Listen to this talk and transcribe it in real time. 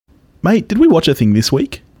Mate, did we watch a thing this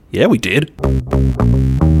week? Yeah, we did.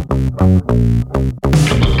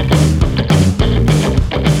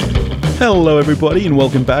 Hello, everybody, and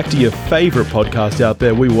welcome back to your favourite podcast out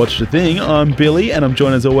there, We Watched a Thing. I'm Billy, and I'm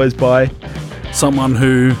joined as always by... Someone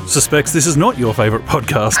who suspects this is not your favourite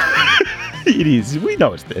podcast. It is. We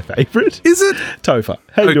know it's their favourite. Is it? Topher,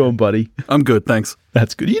 how you doing, buddy? I'm good, thanks.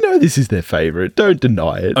 That's good. You know this is their favourite. Don't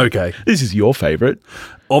deny it. Okay. This is your favourite.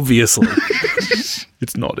 Obviously.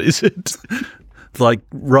 It's not, is it? Like,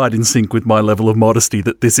 right in sync with my level of modesty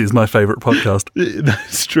that this is my favourite podcast.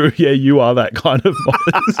 That's true. Yeah, you are that kind of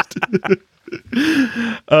modest.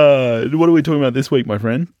 What are we talking about this week, my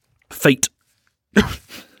friend? Feet.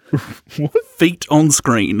 What? Feet on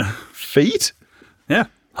screen. Feet? Yeah.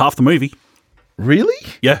 Half the movie. Really?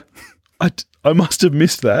 Yeah. I must have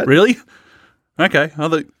missed that. Really? Okay. I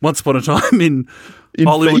thought Once Upon a Time in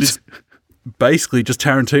Hollywood feet? is basically just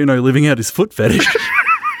Tarantino living out his foot fetish.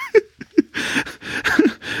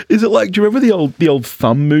 Is it like, do you remember the old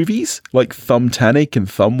Thumb movies? Like Thumbtanic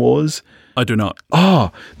and Thumb Wars? I do not.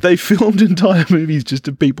 Oh, they filmed entire movies just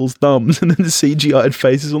of people's thumbs and then CGI'd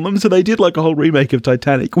faces on them. So they did like a whole remake of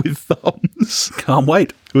Titanic with thumbs. Can't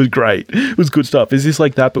wait. It was great. It was good stuff. Is this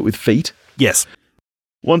like that but with feet? Yes.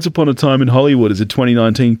 Once Upon a Time in Hollywood is a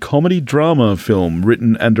 2019 comedy drama film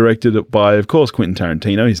written and directed by, of course, Quentin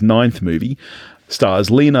Tarantino, his 9th movie. Stars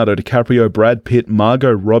Leonardo DiCaprio, Brad Pitt,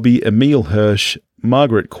 Margot Robbie, Emile Hirsch,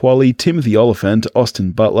 Margaret Qualley, Timothy Olyphant,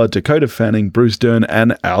 Austin Butler, Dakota Fanning, Bruce Dern,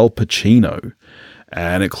 and Al Pacino.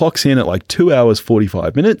 And it clocks in at like 2 hours,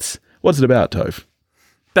 45 minutes. What's it about, Toph?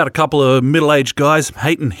 About a couple of middle-aged guys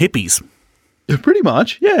hating hippies. Pretty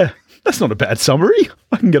much, yeah. That's not a bad summary.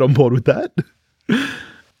 I can get on board with that.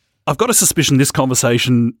 I've got a suspicion this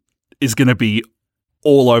conversation is going to be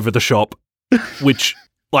all over the shop, which...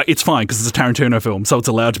 Like, it's fine because it's a Tarantino film, so it's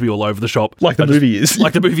allowed to be all over the shop. Like the movie is.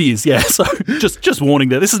 Like the movie is, yeah. So just warning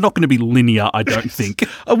there. This is not going to be linear, I don't think.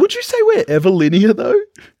 Would you say we're ever linear, though?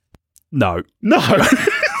 No. No.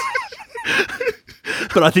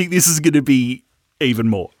 But I think this is going to be even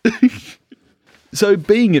more. So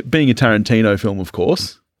being a Tarantino film, of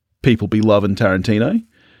course, people be loving Tarantino.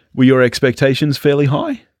 Were your expectations fairly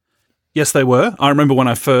high? Yes, they were. I remember when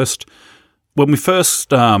we first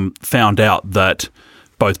found out that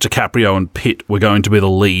both DiCaprio and Pitt were going to be the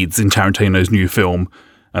leads in Tarantino's new film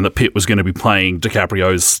and that Pitt was going to be playing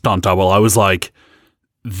DiCaprio's stunt double, I was like,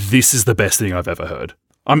 this is the best thing I've ever heard.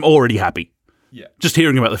 I'm already happy. Yeah. Just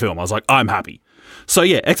hearing about the film, I was like, I'm happy. So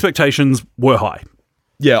yeah, expectations were high.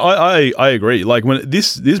 Yeah, I agree. Like when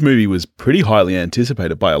this movie was pretty highly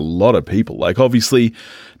anticipated by a lot of people. Like obviously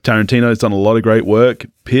Tarantino's done a lot of great work.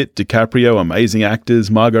 Pitt, DiCaprio, amazing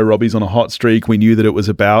actors. Margot Robbie's on a hot streak. We knew that it was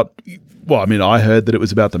about... Well, I mean, I heard that it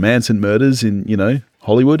was about the Manson murders in,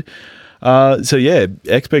 Hollywood. So, yeah,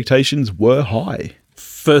 expectations were high.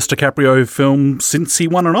 First DiCaprio film since he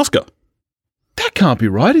won an Oscar. That can't be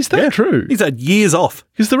right. Is that true? He's had years off.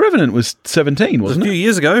 Because The Revenant was 17, wasn't it? A few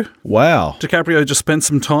years ago. Wow. DiCaprio just spent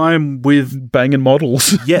some time with... Banging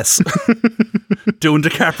models. Yes. Doing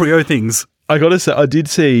DiCaprio things. I got to say, I did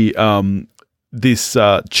see this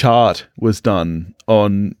chart was done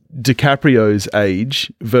on DiCaprio's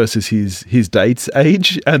age versus his date's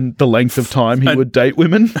age and the length of time he would date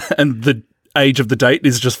women. And the age of the date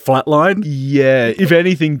is just flatline? Yeah, if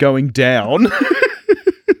anything, going down.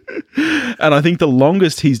 And I think the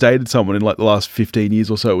longest he's dated someone in like the last 15 years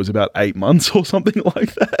or so was about 8 months or something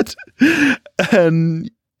like that.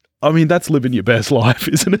 And I mean, that's living your best life,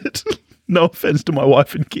 isn't it? No offense to my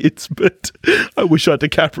wife and kids, but I wish I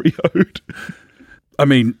DiCaprio'd. I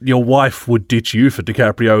mean, your wife would ditch you for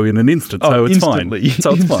DiCaprio in an instant, so it's instantly. Fine.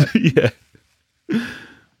 So it's fine. Yeah.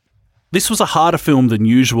 This was a harder film than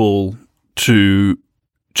usual to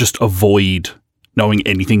just avoid knowing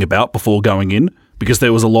anything about before going in, because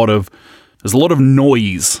there's a lot of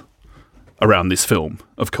noise around this film,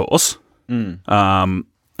 of course. And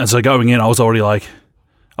so going in, I was already like,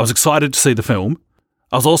 I was excited to see the film.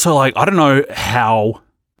 I was also like, I don't know how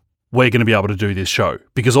we're going to be able to do this show,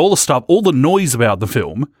 because all the noise about the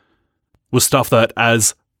film was stuff that,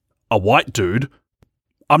 as a white dude,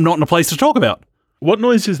 I'm not in a place to talk about. What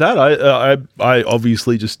noise is that? I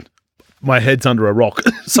obviously just, my head's under a rock.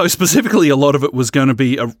 So specifically, a lot of it was going to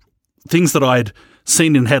be things that I'd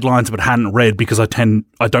seen in headlines but hadn't read, because I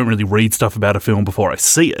don't really read stuff about a film before I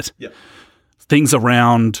see it. Yeah. Things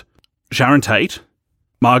around Sharon Tate,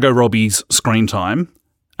 Margot Robbie's screen time,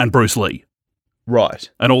 and Bruce Lee. Right.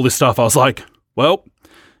 And all this stuff, I was like, well,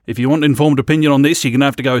 if you want an informed opinion on this, you're going to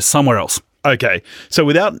have to go somewhere else. Okay. So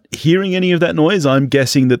without hearing any of that noise, I'm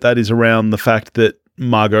guessing that is around the fact that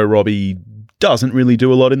Margot Robbie doesn't really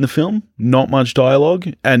do a lot in the film, not much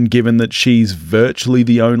dialogue, and given that she's virtually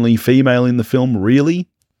the only female in the film, really,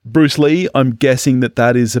 Bruce Lee, I'm guessing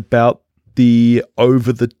that is about the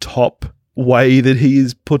over-the-top way that he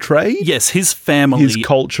is portrayed. Yes, his family... His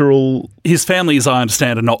cultural... His family, as I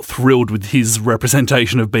understand, are not thrilled with his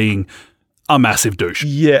representation of being a massive douche.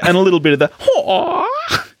 Yeah, and a little bit of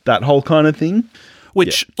that whole kind of thing.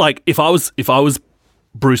 Which, like, if I was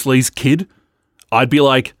Bruce Lee's kid, I'd be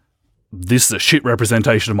like, this is a shit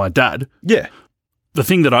representation of my dad. Yeah. The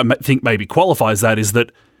thing that I think maybe qualifies that is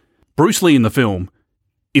that Bruce Lee in the film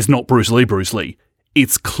is not Bruce Lee.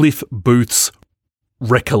 It's Cliff Booth's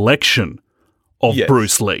recollection of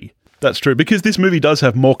Bruce Lee. That's true, because this movie does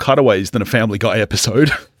have more cutaways than a Family Guy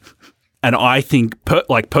episode. And I think,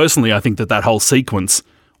 personally, I think that whole sequence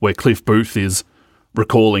where Cliff Booth is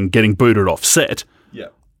recalling getting booted off set,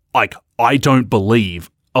 I don't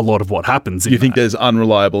believe a lot of what happens in You think there's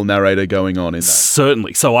unreliable narrator going on in that?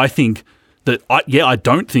 Certainly. So I think that, I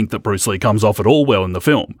don't think that Bruce Lee comes off at all well in the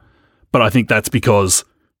film, but I think that's because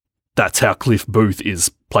that's how Cliff Booth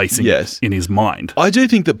is placing it in his mind. I do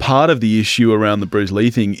think that part of the issue around the Bruce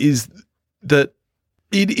Lee thing is that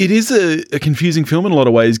it is a confusing film in a lot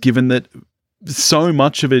of ways, given that so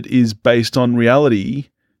much of it is based on reality.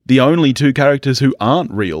 The only two characters who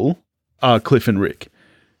aren't real are Cliff and Rick,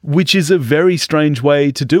 which is a very strange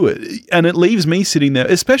way to do it. And it leaves me sitting there,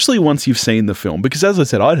 especially once you've seen the film, because as I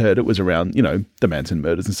said, I'd heard it was around, the Manson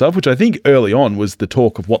murders and stuff, which I think early on was the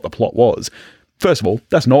talk of what the plot was. First of all,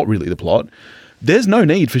 that's not really the plot. There's no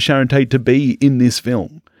need for Sharon Tate to be in this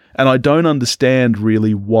film. And I don't understand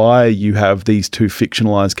really why you have these two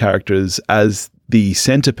fictionalized characters as the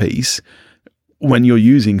centerpiece when you're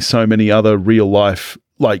using so many other real life,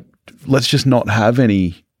 let's just not have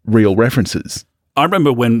any real references. I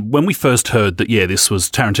remember when we first heard that, this was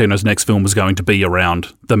Tarantino's next film was going to be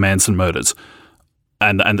around the Manson murders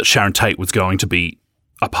and that Sharon Tate was going to be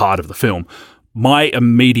a part of the film, my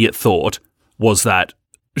immediate thought was that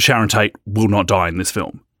Sharon Tate will not die in this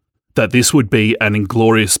film. That this would be an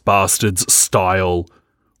Inglourious Basterds style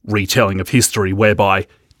retelling of history whereby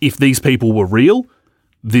if these people were real,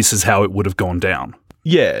 this is how it would have gone down.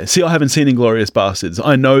 Yeah, see, I haven't seen Inglourious Basterds.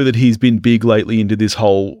 I know that he's been big lately into this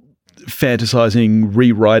whole fantasizing,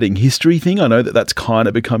 rewriting history thing. I know that that's kind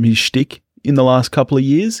of become his shtick in the last couple of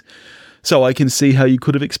years. So I can see how you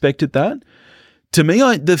could have expected that. To me,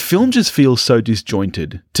 the film just feels so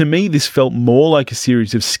disjointed. To me, this felt more like a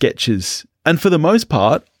series of sketches. And for the most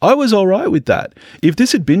part, I was all right with that. If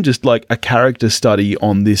this had been just like a character study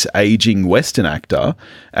on this aging Western actor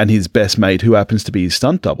and his best mate who happens to be his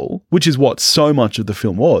stunt double, which is what so much of the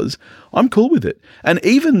film was, I'm cool with it. And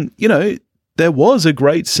even, there was a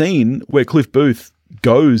great scene where Cliff Booth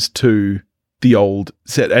goes to the old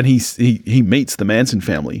set and he meets the Manson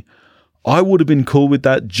family. I would have been cool with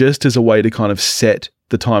that just as a way to kind of set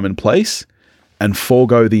the time and place and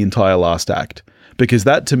forego the entire last act. Because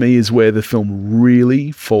that, to me, is where the film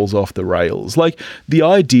really falls off the rails. Like, the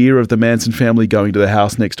idea of the Manson family going to the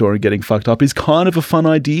house next door and getting fucked up is kind of a fun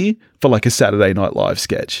idea for like a Saturday Night Live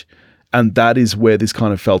sketch. And that is where this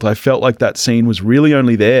kind of felt. I felt like that scene was really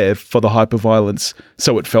only there for the hyperviolence,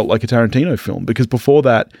 so it felt like a Tarantino film. Because before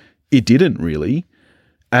that, it didn't really.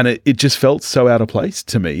 And it just felt so out of place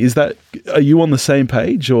to me. Are you on the same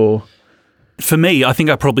page or? For me, I think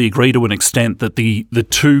I probably agree to an extent that the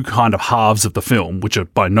two kind of halves of the film, which are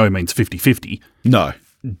by no means 50-50,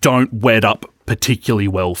 don't wed up particularly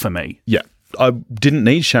well for me. Yeah. I didn't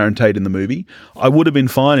need Sharon Tate in the movie. I would have been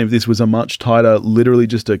fine if this was a much tighter, literally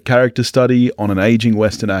just a character study on an aging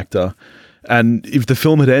Western actor. And if the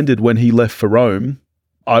film had ended when he left for Rome,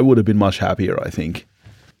 I would have been much happier, I think.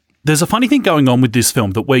 There's a funny thing going on with this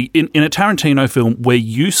film that in a Tarantino film, we're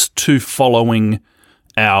used to following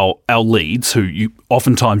our leads, who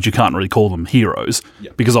oftentimes you can't really call them heroes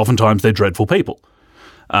because oftentimes they're dreadful people.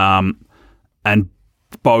 And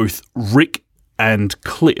both Rick and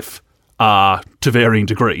Cliff are, to varying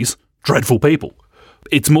degrees, dreadful people.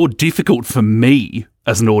 It's more difficult for me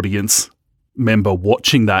as an audience member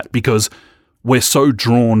watching that because we're so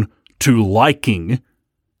drawn to liking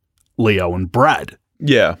Leo and Brad.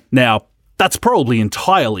 Yeah. Now, that's probably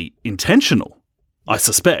entirely intentional, I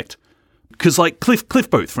suspect. Because like Cliff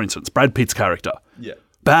Booth, for instance, Brad Pitt's character. Yeah.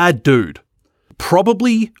 Bad dude.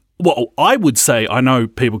 Probably, well, I would say, I know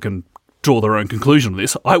people can draw their own conclusion of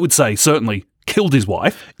this, I would say certainly killed his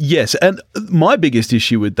wife. Yes, and my biggest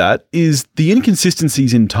issue with that is the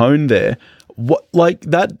inconsistencies in tone there.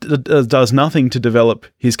 That does nothing to develop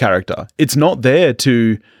his character. It's not there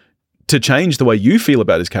to change the way you feel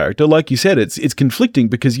about his character. Like you said, it's conflicting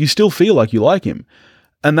because you still feel like you like him.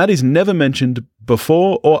 And that is never mentioned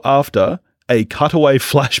before or after, a cutaway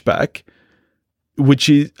flashback, which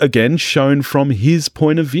is, again, shown from his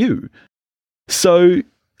point of view. So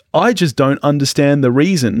I just don't understand the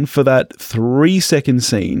reason for that 3-second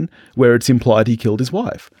scene where it's implied he killed his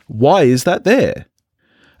wife. Why is that there?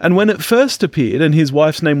 And when it first appeared and his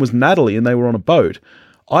wife's name was Natalie and they were on a boat,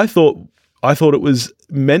 I thought it was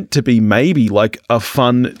meant to be maybe like a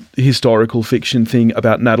fun historical fiction thing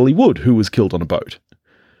about Natalie Wood, who was killed on a boat.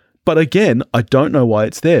 But again, I don't know why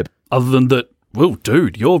it's there. Other than that, well,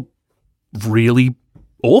 dude, you're really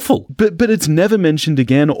awful. But it's never mentioned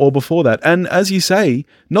again or before that. And as you say,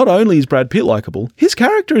 not only is Brad Pitt likable, his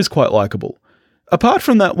character is quite likable. Apart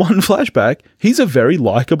from that one flashback, he's a very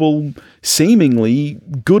likable, seemingly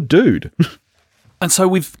good dude. And so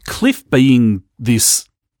with Cliff being this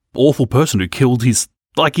awful person who killed he's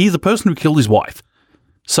the person who killed his wife.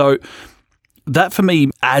 So that for me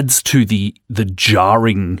adds to the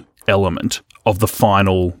jarring element of the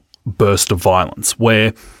final burst of violence,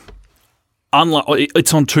 where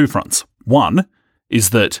it's on two fronts. One is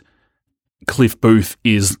that Cliff Booth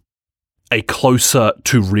is a closer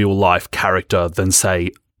to real life character than,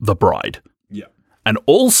 say, The Bride. Yeah. And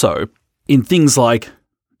also in things like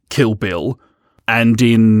Kill Bill and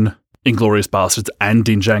in Inglourious Basterds and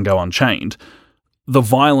in Django Unchained,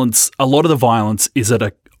 a lot of the violence is at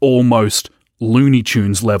a almost Looney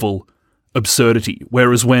Tunes level absurdity.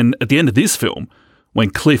 Whereas when, at the end of this film, when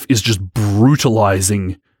Cliff is just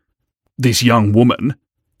brutalizing this young woman,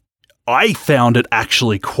 I found it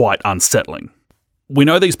actually quite unsettling. We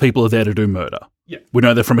know these people are there to do murder. Yeah. We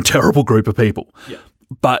know they're from a terrible group of people. Yeah.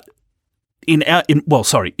 But in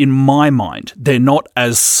my mind, they're not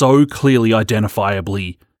as so clearly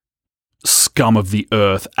identifiably scum of the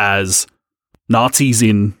earth as Nazis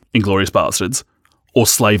in Inglourious Basterds or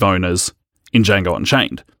slave owners in Django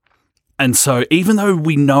Unchained. And so even though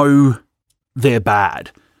we know they're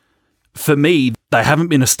bad, for me, they haven't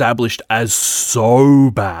been established as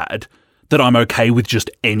so bad that I'm okay with just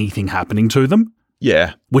anything happening to them.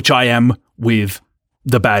 Yeah. Which I am with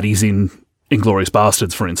the baddies in Inglourious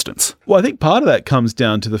Basterds, for instance. Well, I think part of that comes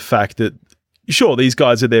down to the fact that, sure, these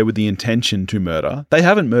guys are there with the intention to murder. They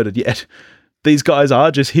haven't murdered yet. These guys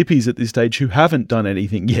are just hippies at this stage who haven't done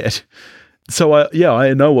anything yet. So,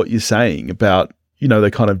 I know what you're saying about,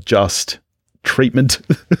 the kind of just treatment,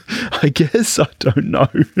 I guess. I don't know.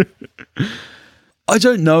 I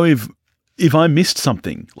don't know if I missed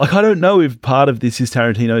something. Like, I don't know if part of this is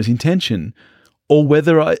Tarantino's intention or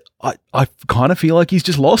whether I kind of feel like he's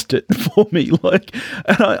just lost it for me. Like,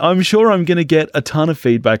 and I'm sure I'm going to get a ton of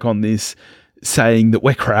feedback on this saying that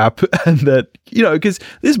we're crap and that, because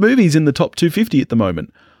this movie's in the top 250 at the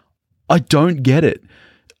moment. I don't get it.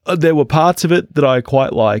 There were parts of it that I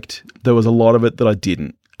quite liked. There was a lot of it that I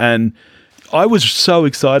didn't. And I was so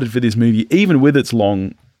excited for this movie, even with its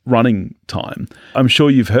long running time. I'm sure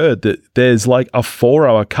you've heard that there's like a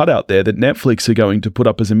 4-hour cut out there that Netflix are going to put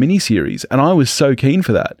up as a miniseries, and I was so keen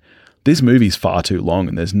for that. This movie's far too long,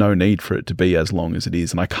 and there's no need for it to be as long as it is,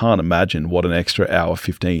 and I can't imagine what an extra hour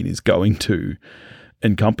 15 is going to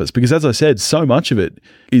encompass, because as I said, so much of it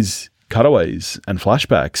is cutaways and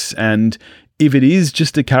flashbacks, and if it is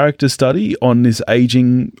just a character study on this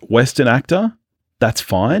aging Western actor, that's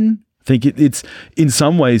fine. I think it's in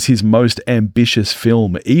some ways his most ambitious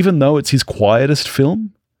film, even though it's his quietest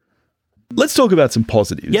film. Let's talk about some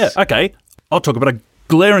positives. Yeah, okay. I'll talk about a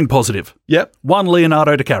glaring positive. Yep. One,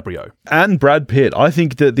 Leonardo DiCaprio. And Brad Pitt. I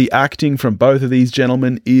think that the acting from both of these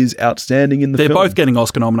gentlemen is outstanding in the film. They're both getting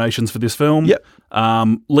Oscar nominations for this film. Yep.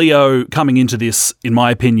 Leo, coming into this, in my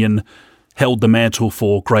opinion, held the mantle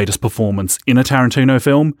for greatest performance in a Tarantino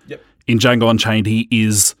film. Yep. In Django Unchained, he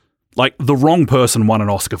is... like, the wrong person won an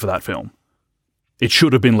Oscar for that film. It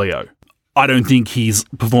should have been Leo. I don't think his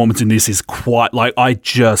performance in this is quite... like, I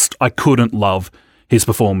couldn't love his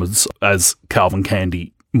performance as Calvin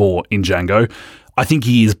Candy more in Django. I think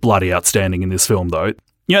he is bloody outstanding in this film, though.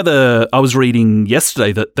 I was reading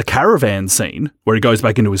yesterday that the caravan scene, where he goes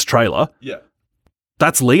back into his trailer... yeah.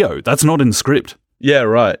 That's Leo. That's not in the script. Yeah,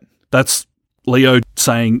 right. That's Leo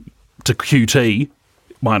saying to QT,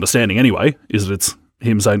 my understanding anyway, is that it's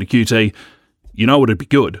him saying to QT, you know what would be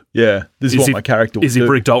good? Yeah, this is what my character would do. Is if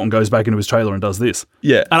Rick Dalton goes back into his trailer and does this.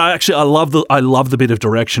 Yeah. And I love the bit of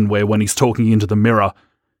direction where when he's talking into the mirror,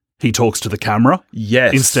 he talks to the camera.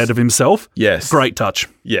 Yes. Instead of himself. Yes. Great touch.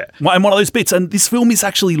 Yeah. And one of those bits, and this film is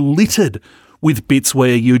actually littered with bits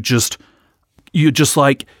where you're just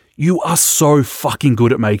like, you are so fucking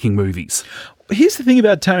good at making movies. Here's the thing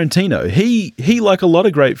about Tarantino. He, like a lot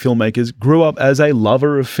of great filmmakers, grew up as a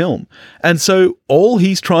lover of film. And so all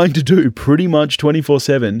he's trying to do pretty much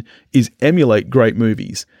 24/7 is emulate great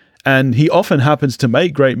movies. And he often happens to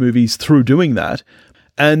make great movies through doing that.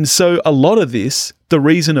 And so a lot of this, the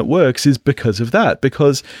reason it works is because of that,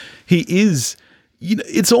 because he is,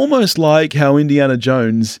 it's almost like how Indiana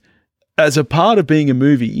Jones, as a part of being a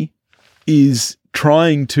movie, is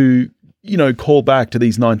trying to, call back to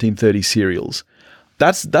these 1930s serials.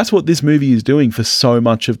 That's what this movie is doing for so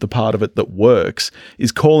much of the part of it that works,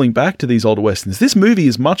 is calling back to these older Westerns. This movie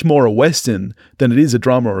is much more a Western than it is a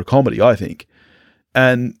drama or a comedy, I think.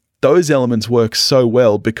 And those elements work so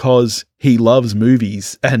well because he loves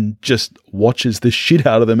movies and just watches the shit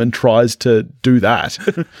out of them and tries to do that.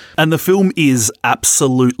 And the film is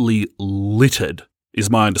absolutely littered,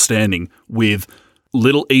 is my understanding, with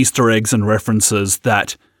little Easter eggs and references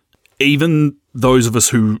that even those of us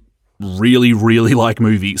who really, really like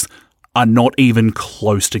movies are not even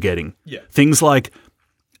close to getting. Yeah. Things like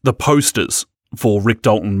the posters for Rick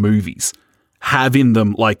Dalton movies have in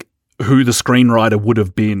them like who the screenwriter would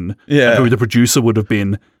have been, and who the producer would have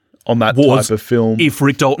been on that type of film. If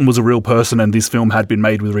Rick Dalton was a real person and this film had been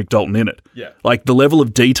made with Rick Dalton in it. Yeah. Like the level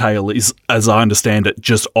of detail is, as I understand it,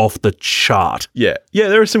 just off the chart. Yeah. Yeah,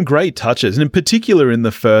 there are some great touches. And in particular in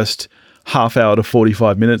the first half hour to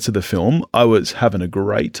 45 minutes of the film, I was having a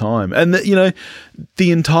great time. And,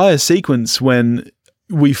 the entire sequence when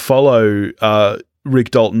we follow Rick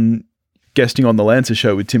Dalton guesting on the Lancer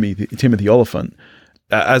show with Timothy Oliphant,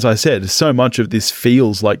 as I said, so much of this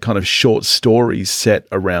feels like kind of short stories set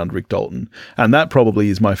around Rick Dalton. And that probably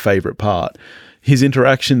is my favorite part. His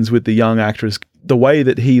interactions with the young actress, the way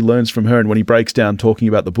that he learns from her, and when he breaks down talking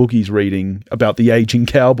about the book he's reading about the aging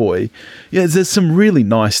cowboy. Yeah, there's some really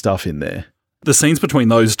nice stuff in there. The scenes between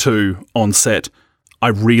those two on set, I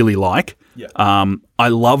really like. Yeah. I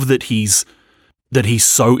love that he's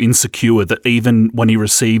so insecure that even when he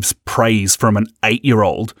receives praise from an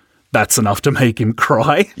 8-year-old, that's enough to make him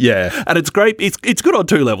cry. Yeah. And it's great. It's good on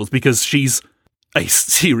two levels because she's a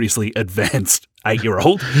seriously advanced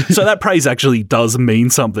 8-year-old. So that praise actually does mean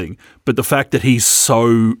something. But the fact that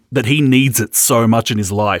he needs it so much in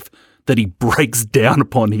his life that he breaks down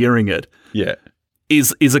upon hearing it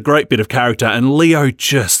is a great bit of character. And Leo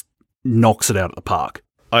just knocks it out of the park.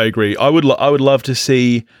 I agree. I would love to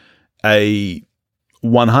see a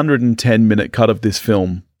 110-minute cut of this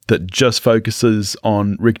film that just focuses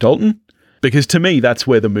on Rick Dalton, because to me, that's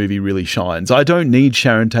where the movie really shines. I don't need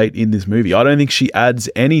Sharon Tate in this movie. I don't think she adds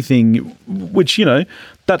anything, which,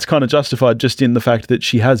 that's kind of justified just in the fact that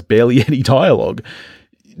she has barely any dialogue.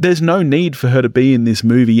 There's no need for her to be in this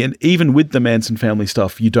movie, and even with the Manson family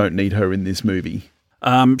stuff, you don't need her in this movie.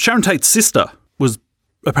 Sharon Tate's sister was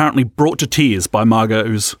apparently brought to tears by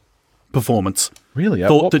Margot's performance. Really?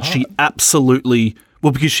 Thought that she absolutely...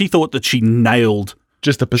 Well, because she thought that she nailed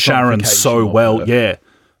just the Sharon so well,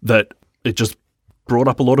 that it just brought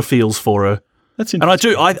up a lot of feels for her. That's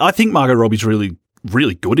interesting. And I think Margot Robbie's really,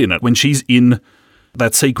 really good in it. When she's in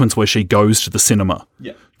that sequence where she goes to the cinema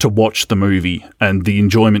to watch the movie and the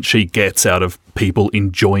enjoyment she gets out of people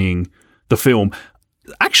enjoying the film,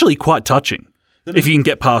 actually quite touching. If you can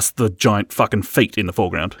get past the giant fucking feet in the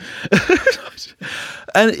foreground.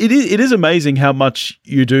 And it is amazing how much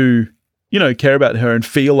you do, care about her and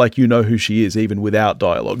feel like you know who she is even without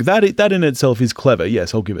dialogue. That in itself is clever.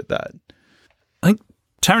 Yes, I'll give it that. I think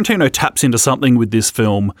Tarantino taps into something with this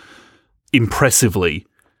film impressively,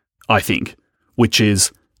 I think, which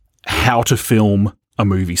is how to film a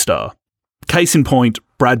movie star. Case in point,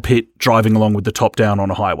 Brad Pitt driving along with the top down on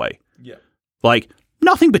a highway. Yeah. Like,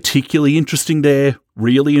 nothing particularly interesting there,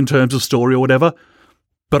 really, in terms of story or whatever,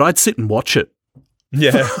 but I'd sit and watch it.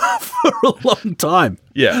 Yeah. For a long time.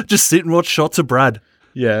 Yeah. Just sit and watch shots of Brad.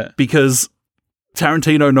 Yeah. Because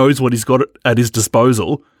Tarantino knows what he's got at his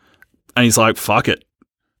disposal, and he's like, fuck it.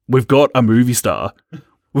 We've got a movie star.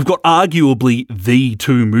 We've got arguably the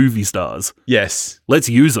two movie stars. Yes. Let's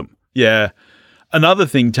use them. Yeah. Another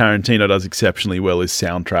thing Tarantino does exceptionally well is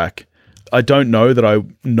soundtrack. I don't know that I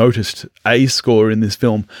noticed a score in this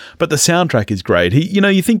film, but the soundtrack is great.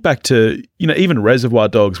 You think back to, even Reservoir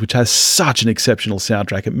Dogs, which has such an exceptional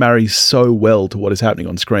soundtrack. It marries so well to what is happening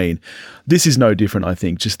on screen. This is no different, I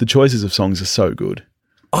think. Just the choices of songs are so good.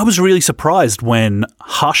 I was really surprised when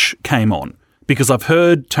Hush came on, because I've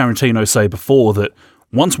heard Tarantino say before that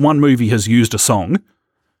once one movie has used a song,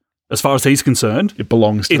 as far as he's concerned, it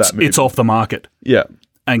belongs to that movie. It's off the market. Yeah.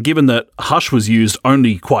 And given that Hush was used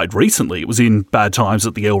only quite recently, it was in Bad Times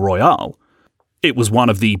at the El Royale, it was one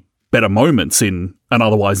of the better moments in an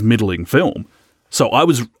otherwise middling film. So I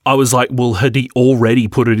was like, well, had he already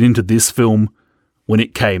put it into this film when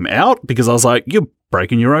it came out? Because I was like, you're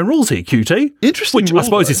breaking your own rules here, QT. Interesting Which rule, I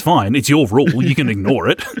suppose though. is fine. It's your rule. You can ignore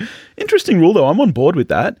it. Interesting rule, though. I'm on board with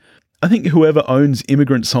that. I think whoever owns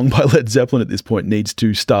Immigrant Song by Led Zeppelin at this point needs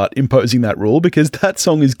to start imposing that rule, because that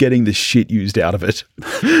song is getting the shit used out of it.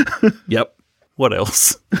 Yep. What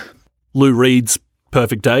else? Lou Reed's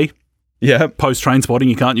Perfect Day. Yeah. Post-Train Spotting,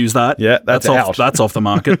 you can't use that. Yeah, that's out. That's off the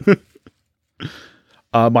market.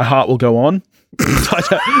 My Heart Will Go On.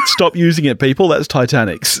 Stop using it, people. That's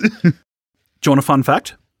Titanic's. Do you want a fun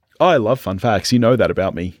fact? I love fun facts. You know that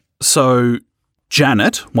about me. So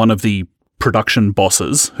Janet, one of the production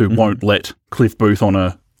bosses who won't let Cliff Booth on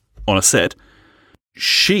a set,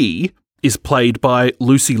 she is played by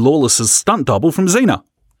Lucy Lawless's stunt double from Xena.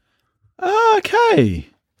 Okay.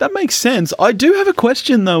 That makes sense. I do have a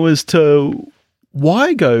question, though, as to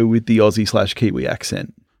why go with the Aussie/Kiwi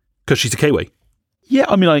accent? Because she's a Kiwi. Yeah,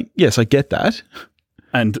 I mean, yes, I get that.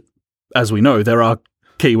 And as we know, there are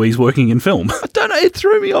Kiwis working in film. I don't know. It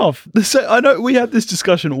threw me off. So I know we had this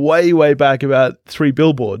discussion way back about 3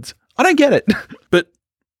 Billboards. I don't get it. But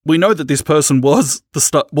we know that this person was a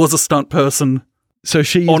stunt person. So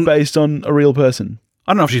she's based on a real person.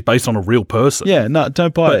 I don't know if she's based on a real person. Yeah, no,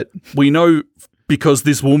 don't buy it. We know, because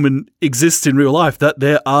this woman exists in real life, that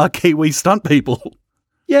there are Kiwi stunt people.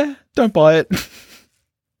 Yeah, don't buy it.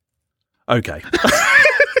 Okay.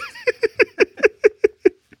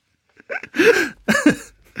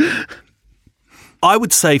 I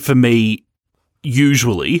would say for me,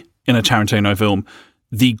 usually in a Tarantino film,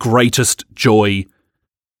 the greatest joy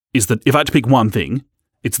is that if I had to pick one thing,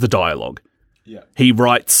 it's the dialogue. Yeah. He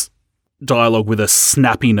writes dialogue with a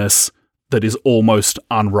snappiness that is almost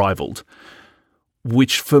unrivaled,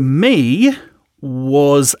 which for me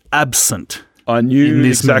was absent. I knew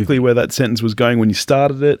exactly where that sentence was going when you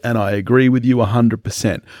started it, and I agree with you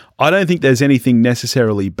 100%. I don't think there's anything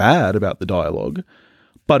necessarily bad about the dialogue,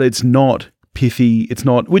 but it's not pithy. It's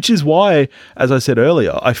not, which is why, as I said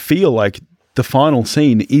earlier, I feel like the final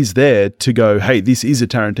scene is there to go, hey, this is a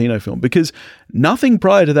Tarantino film, because nothing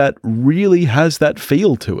prior to that really has that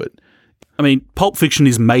feel to it. I mean, Pulp Fiction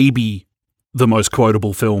is maybe the most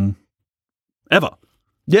quotable film ever.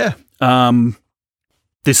 Yeah.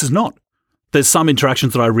 This is not. There's some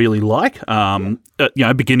interactions that I really like.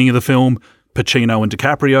 Beginning of the film, Pacino and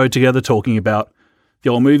DiCaprio together talking about the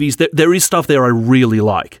old movies. There is stuff there I really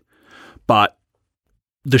like, but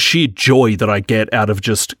the sheer joy that I get out of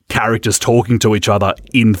just characters talking to each other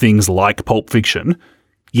in things like Pulp Fiction,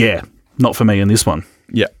 yeah, not for me in this one.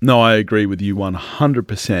 Yeah, no, I agree with you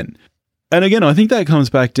 100%. And again, I think that comes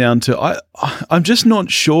back down to I'm just not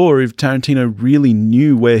sure if Tarantino really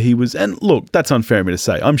knew where he was. And look, that's unfair of me to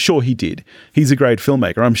say. I'm sure he did. He's a great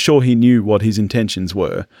filmmaker. I'm sure he knew what his intentions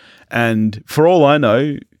were. And for all I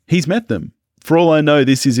know, he's met them. For all I know,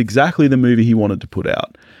 this is exactly the movie he wanted to put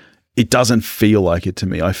out. It doesn't feel like it to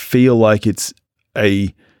me. I feel like it's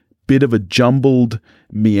a bit of a jumbled,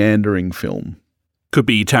 meandering film. Could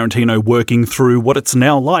be Tarantino working through what it's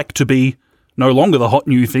now like to be no longer the hot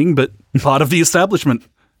new thing, but part of the establishment.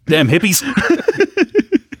 Damn hippies.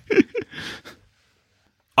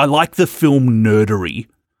 I like the film nerdery,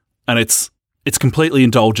 and it's completely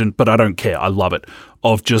indulgent, but I don't care. I love it.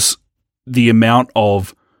 Of just the amount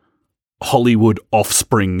of Hollywood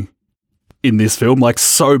offspring in this film. Like,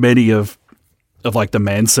 so many of like the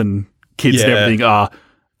Manson kids and everything are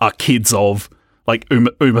kids of, like,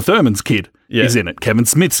 Uma Thurman's kid is in it. Kevin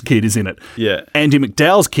Smith's kid is in it. Yeah. Andie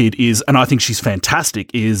MacDowell's kid is, and I think she's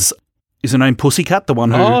fantastic, is her name Pussycat, the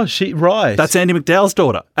one who... Oh, right. That's Andie MacDowell's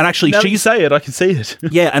daughter. And actually, now that you say it, I can see it.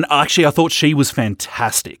 Yeah, and actually I thought she was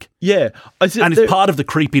fantastic. Yeah. And it's part of the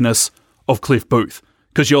creepiness of Cliff Booth,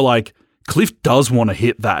 because you're like, Cliff does want to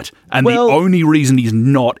hit that, and the only reason he's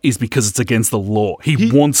not is because it's against the law.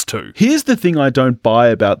 He wants to. Here's the thing I don't buy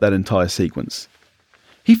about that entire sequence.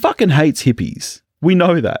 He fucking hates hippies. We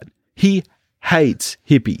know that. He hates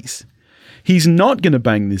hippies. He's not going to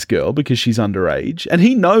bang this girl because she's underage, and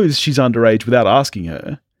he knows she's underage without asking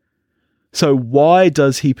her. So why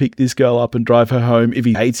does he pick this girl up and drive her home if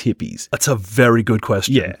he hates hippies? That's a very good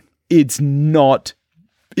question. Yeah. It's not...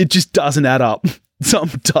 It just doesn't add up.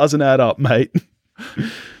 Something doesn't add up, mate.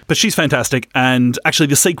 But she's fantastic, and actually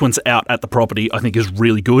the sequence out at the property I think is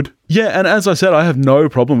really good. Yeah, and as I said, I have no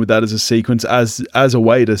problem with that as a sequence, as a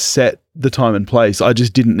way to set the time and place. I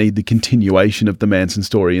just didn't need the continuation of the Manson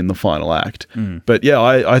story in the final act. But yeah,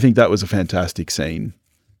 I think that was a fantastic scene.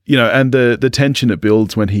 You know, and the tension it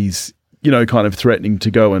builds when he's, you know, kind of threatening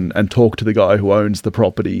to go and talk to the guy who owns the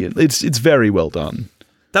property. It's very well done.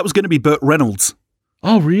 That was going to be Burt Reynolds.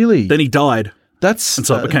 Oh, really? Then he died. And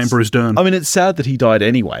so it became Bruce Dern. I mean, it's sad that he died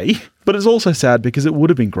anyway, but it's also sad because it would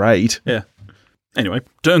have been great. Yeah. Anyway,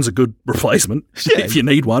 Dern's a good replacement. If you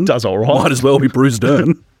need one. Does all right. Might as well be Bruce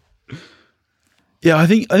Dern. Yeah, I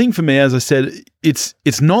think for me, as I said,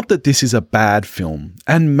 it's not that this is a bad film,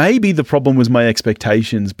 and maybe the problem was my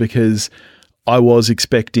expectations, because I wasn't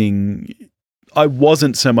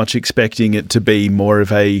so much expecting it to be more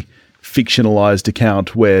of a fictionalized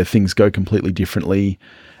account where things go completely differently,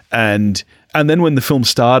 and then when the film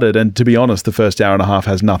started, and to be honest, the first hour and a half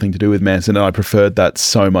has nothing to do with Manson, and I preferred that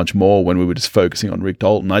so much more when we were just focusing on Rick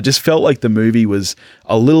Dalton. I just felt like the movie was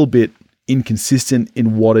a little bit inconsistent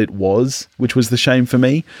in what it was, which was the shame for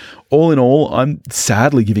me. All in all, I'm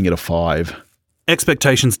sadly giving it a 5.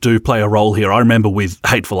 Expectations do play a role here. I remember with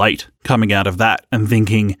Hateful Eight coming out of that and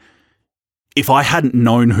thinking, if I hadn't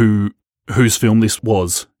known whose film this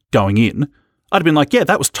was going in, I'd have been like, yeah,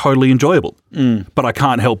 that was totally enjoyable. But I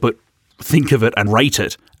can't help but think of it and rate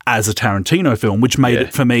it as a Tarantino film, which made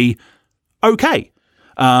it for me okay.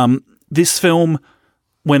 This film,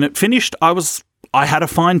 when it finished, I had a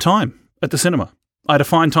fine time at the cinema. I had a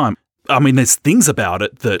fine time. I mean, there's things about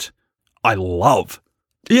it that I love.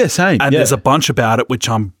 Yeah, same. And there's a bunch about it which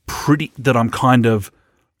I'm kind of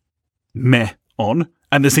meh on.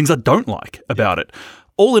 And there's things I don't like about it.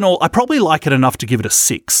 All in all, I probably like it enough to give it a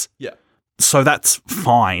 6. Yeah. So that's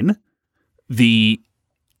fine. The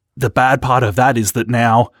bad part of that is that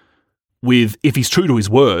now, if he's true to his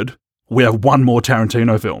word, we have one more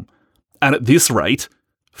Tarantino film. And at this rate,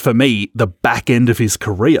 for me, the back end of his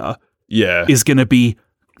career is going to be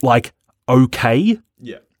like, okay.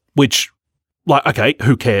 Yeah. Which, like, okay,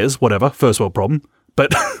 who cares? Whatever. First world problem.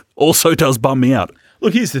 But also does bum me out.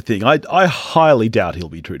 Look, here's the thing. I highly doubt he'll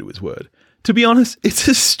be true to his word. To be honest, it's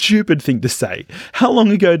a stupid thing to say. How long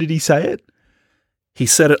ago did he say it? He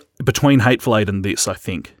said it between Hateful Eight and this, I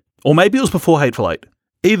think. Or maybe it was before Hateful Eight.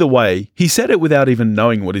 Either way, he said it without even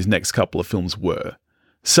knowing what his next couple of films were.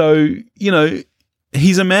 So,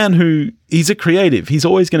 he's a man he's a creative. He's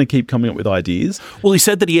always going to keep coming up with ideas. Well, he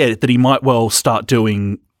said that he might well start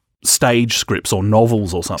doing stage scripts or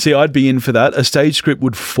novels or something. See, I'd be in for that. A stage script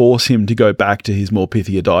would force him to go back to his more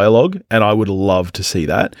pithier dialogue, and I would love to see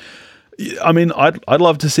that. I mean, I'd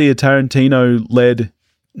love to see a Tarantino-led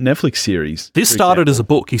Netflix series. This started as a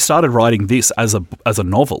book. He started writing this as a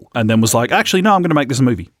novel, and then was like, actually, no, I'm going to make this a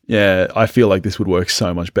movie. Yeah, I feel like this would work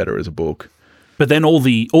so much better as a book. But then all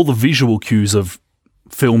the visual cues of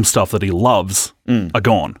film stuff that he loves are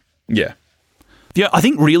gone. Yeah. Yeah, I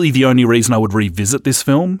think really the only reason I would revisit this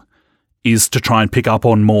film is to try and pick up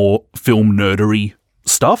on more film nerdery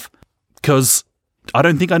stuff, because I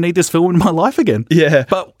don't think I need this film in my life again. Yeah.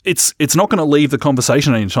 But it's not going to leave the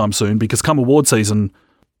conversation anytime soon, because come award season,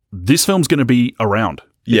 this film's going to be around.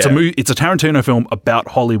 Yeah. It's a Tarantino film about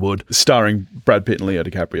Hollywood. Starring Brad Pitt and Leo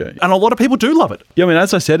DiCaprio. And a lot of people do love it. Yeah, I mean,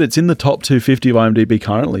 as I said, it's in the top 250 of IMDb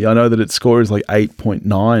currently. I know that its score is like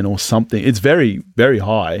 8.9 or something. It's very, very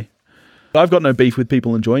high. I've got no beef with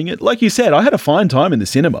people enjoying it. Like you said, I had a fine time in the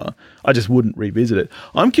cinema. I just wouldn't revisit it.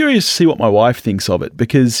 I'm curious to see what my wife thinks of it,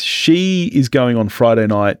 because she is going on Friday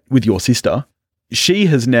night with your sister. She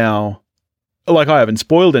has now, like, I haven't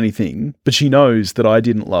spoiled anything, but she knows that I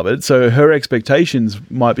didn't love it. So her expectations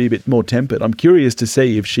might be a bit more tempered. I'm curious to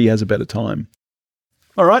see if she has a better time.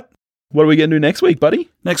 All right. What are we going to do next week, buddy?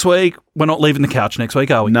 Next week, we're not leaving the couch next week,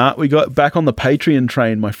 are we? Nah, we got back on the Patreon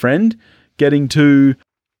train, my friend, getting to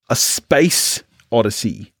A Space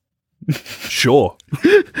Odyssey. Sure.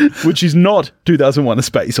 Which is not 2001 A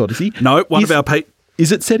Space Odyssey. No,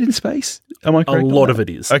 Is it set in space? Am I correct? A lot of it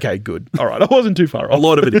is. Okay, good. All right, I wasn't too far off. A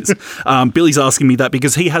lot of it is. Billy's asking me that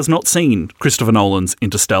because he has not seen Christopher Nolan's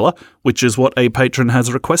Interstellar, which is what a patron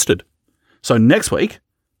has requested. So next week,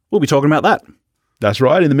 we'll be talking about that. That's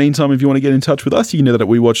right. In the meantime, if you want to get in touch with us, you can do that at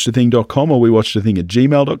wewatchedathing.com or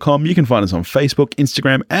wewatchedathing@gmail.com. You can find us on Facebook,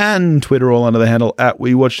 Instagram, and Twitter, all under the handle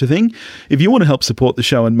 @wewatchedathing. If you want to help support the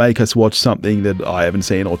show and make us watch something that I haven't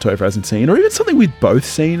seen or Topher hasn't seen, or even something we've both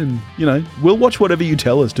seen, and, we'll watch whatever you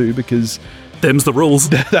tell us to, because them's the rules.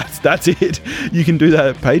 That's it. You can do that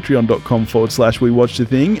at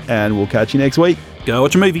patreon.com/wewatchedathing, and we'll catch you next week. Go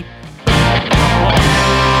watch a movie.